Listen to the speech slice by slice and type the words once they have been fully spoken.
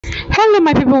Hello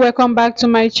my people, welcome back to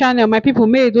my channel. My people,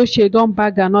 may Edochie don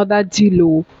bag another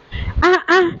deal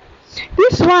oh.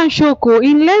 This one shock oh,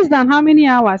 in less than how many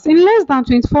hours? In less than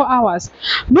 24 hours.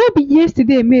 No be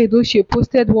yesterday may Edochie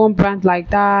posted one brand like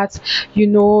that,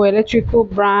 electrical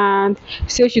brand,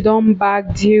 say she don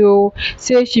bag deal,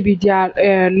 say she be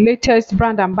their latest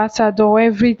brand ambassador,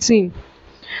 everything.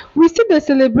 We still dey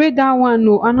celebrate that one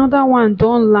oh, another one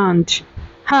don land.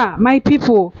 My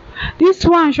people, this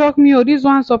one shock me oh, this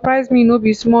one surprise me no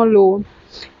be small oh.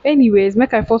 Anyways,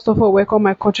 make I first of all welcome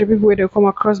my country people wey dey come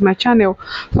across my channel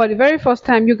for the very first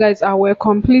time. You guys are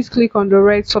welcome. Please click on the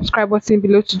red subscribe button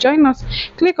below to join us.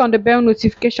 Click on the bell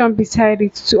notification beside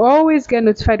it to always get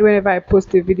notified whenever I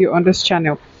post a video on this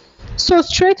channel. So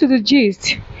straight to the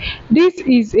gist, this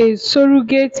is a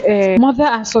surrogate mother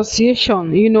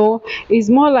association. It's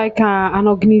more like an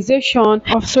organization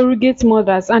of surrogate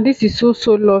mothers, and this is so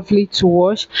lovely to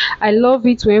watch. I love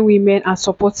it when women are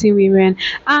supporting women,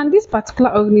 and this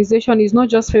particular organization is not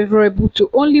just favorable to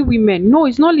only women. No,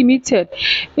 it's not limited.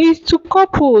 It's to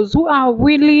couples who are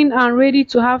willing and ready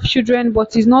to have children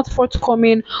but is not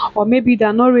forthcoming, or maybe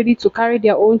they're not ready to carry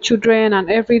their own children and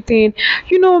everything.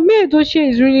 Me Edochie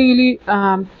is really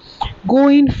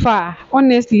going far.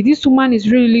 Honestly, this woman is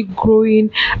really growing,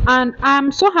 and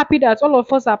I'm so happy that all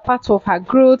of us are part of her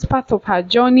growth, part of her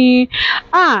journey.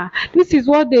 This is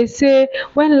what they say: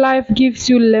 when life gives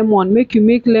you lemon, make you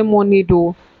make lemonade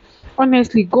oh.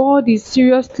 Honestly, God is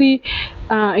seriously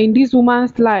in this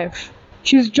woman's life.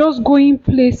 She's just going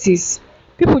places.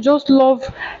 People just love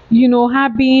her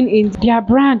being in their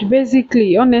brand.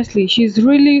 Basically, honestly, she's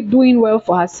really doing well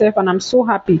for herself, and I'm so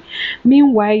happy.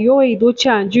 Meanwhile, Yul Edochie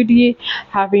and Judy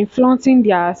have been flaunting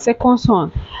their second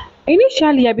son.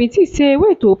 Initially I been think say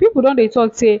wait oh, people don dey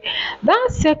talk say that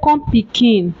second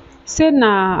pikin, say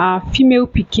na female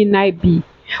pikin na e be.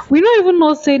 We no even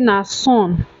know say na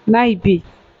son na e be.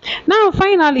 Now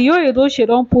finally Yul Edochie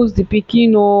don post the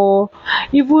pikin oh,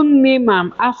 even name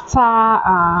am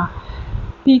after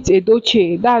Pete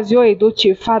Edochie, that's Yul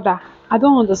Edochie father. I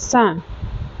don't understand.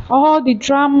 All the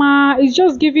drama is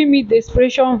just giving me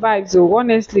desperation vibes oh.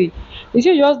 Honestly, it's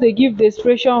just they give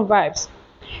desperation vibes.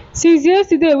 Since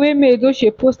yesterday wey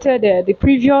Edochie posted the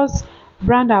previous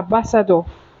brand ambassador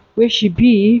wey she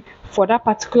be for that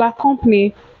particular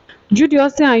company, Judy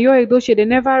Austin and Yul Edochie, they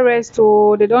never rest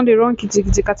oh. They don dey run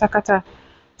kitikiti katakata.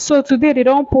 So today they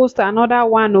don post another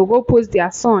one oh, go post their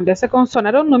son, their second son.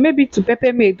 I don't know, maybe to pepper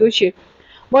Edochie.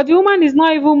 But the woman is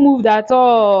not even moved at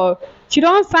all. She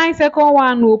don sign second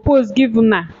one oh, post give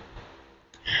una.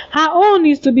 Her own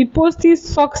is to be posting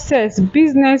success,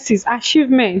 businesses,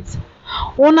 achievements.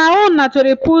 Una own na to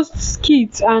dey post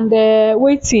skits and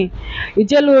wetin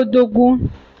ijele odogun.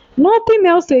 Nothing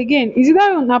else again. Is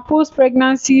either una post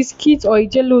pregnancy, skits, or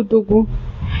ijele odogun.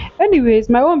 Anyways,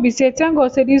 my own be say thank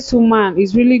God say this woman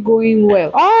is really going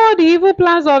well. All the evil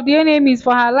plans of the enemies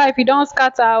for her life, e don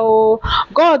scatter oh.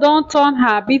 God don turn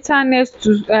her bitterness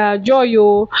to joy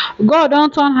oh. God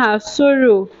don turn her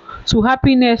sorrow to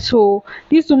happiness oh.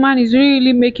 This woman is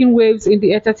really making waves in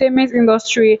the entertainment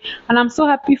industry, and I'm so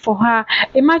happy for her.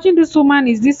 Imagine this woman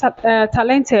is this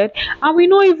talented and we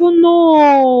no even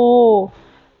know.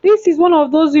 This is one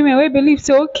of those women wey believe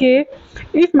say okay,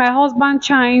 if my husband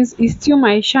shines, e still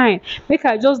my shine, make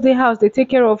I just dey house dey take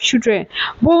care of children.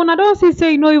 But una don see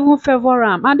say e no even favour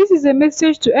am, and this is a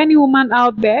message to any woman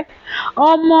out there.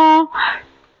 Omo,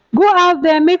 go out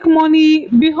there, make money,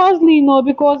 be hustling oh,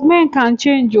 because men can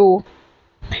change oh.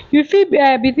 You fit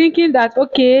be thinking that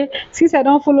okay, since I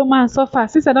don follow man suffer,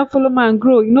 since I don follow man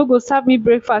grow, you no go serve me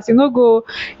breakfast, you no go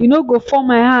form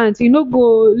my hands, you no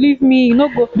go leave me, you no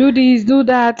go do this do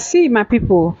that. See my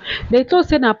people, they talk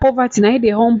say na poverty na im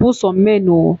dey humble some men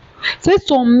oh. Say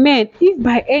some men, if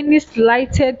by any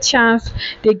slighted chance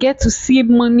they get to see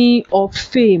money or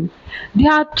fame,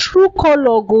 their true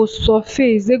color go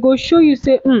surface. They go show you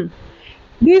say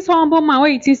this humble man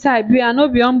wey you think say I be, I no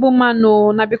be humble man oh,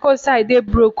 na because say I dey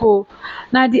broke oh.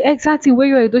 Na the exact thing wey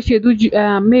Yul Edochie do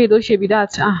make Edochie be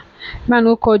that man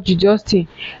no call Judy Austin.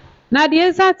 Na the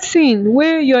exact thing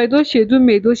wey Yul Edochie do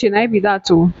make Edochie na be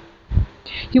that oh.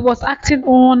 He was acting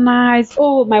all nice.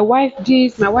 Oh, my wife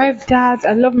this, my wife that,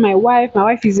 I love my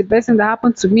wife is the best thing that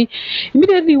happened to me.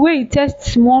 Immediately when he test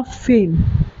small fame,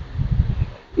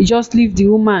 he just leave the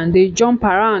woman. They jump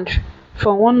around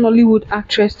from one Nollywood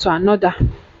actress to another,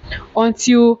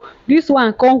 until this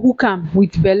one come hook am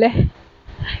with belle.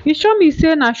 E show me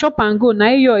say na shop and go na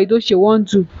Yul Edochie wan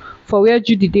do for where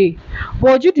Judy dey,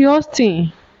 but Judy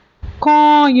Austin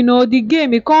come the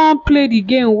game, he come play the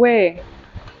game well,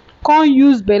 come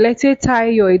use belle take tie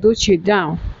Yul Edochie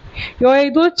down. Your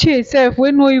Edochie sef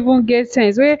wey no even get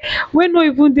sense, wey no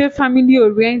even dey family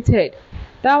oriented,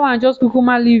 dat one just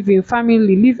kukuma leave im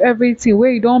family, leave everything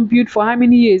wey e don build for how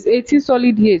many years, 18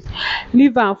 solid years,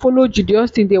 leave am follow Judy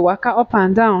Austin dey waka up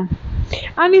and down.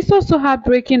 And it's so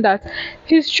heartbreaking that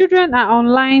his children are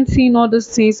online seeing all those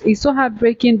things. It's so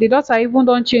heartbreaking. The daughter even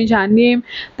don change her name.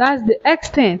 That's the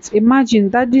extent. Imagine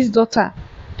that this daughter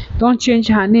don change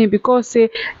her name because say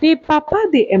the papa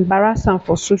dey embarrass am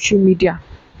for social media.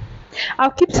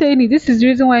 I'll keep saying it. This is the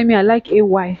reason why me I like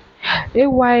AY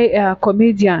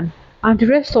comedian and the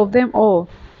rest of them all.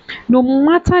 No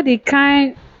matter the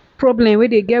kind problem wey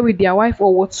they get with their wife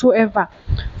or whatsoever,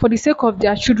 for the sake of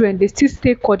their children, they still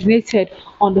stay coordinated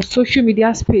on the social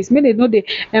media space. Make they know they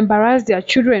embarrass their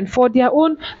children for their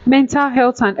own mental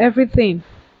health and everything.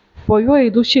 But Yul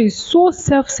Edochie is so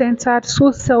self-centered,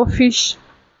 so selfish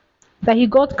that he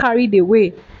got carried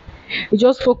away. He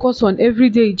just focus on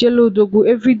everyday Ijele Odogwu,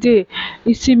 everyday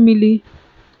Isimili.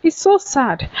 It's so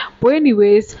sad. But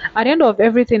anyways, at the end of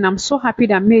everything, I'm so happy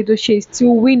that Edochie is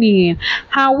still winning.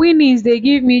 Her winnings, they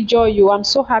give me joy. I'm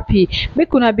so happy.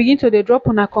 Make una begin to dey drop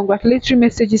una congratulatory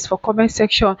messages for comment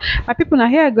section. My people, now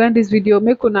here I go end this video.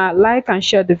 Make una like and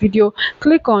share the video.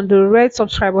 Click on the red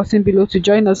subscribe button below to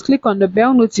join us. Click on the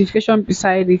bell notification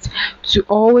beside it to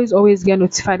always get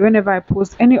notified whenever I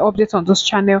post any update on this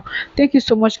channel. Thank you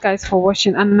so much, guys, for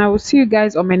watching, and I will see you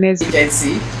guys on my next video.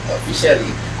 Agency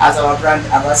officially as our brand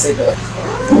ambassador.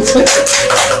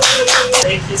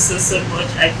 Thank you so much.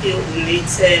 I feel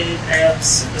elated. I am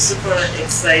super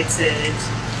excited.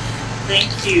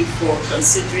 Thank you for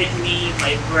considering me,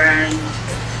 my brand,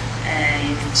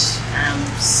 and I'm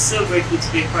so grateful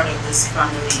to be a part of this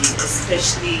family,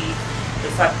 especially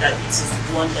the fact that it is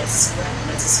one that is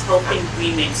helping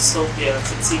women to solve their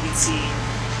fertility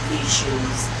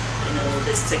issues. You know,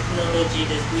 there's technology,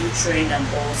 there's new trend and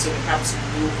all, so we have to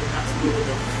move, we have to go with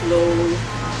the flow.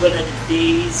 When are the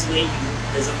days when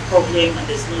there's a problem and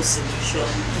there's no solution?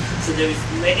 So there is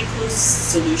medical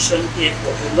solution here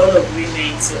for a lot of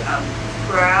women. So I'm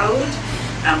proud,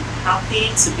 I'm happy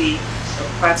to be a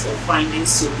part of finding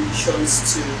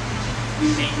solutions to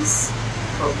women's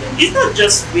problems. It's not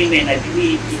just women, I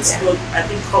believe, it's both, I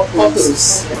think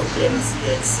couples problems,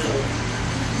 yes. So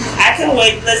I can't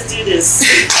wait, let's do this.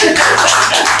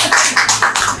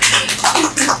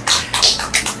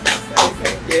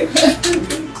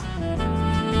 Thank you.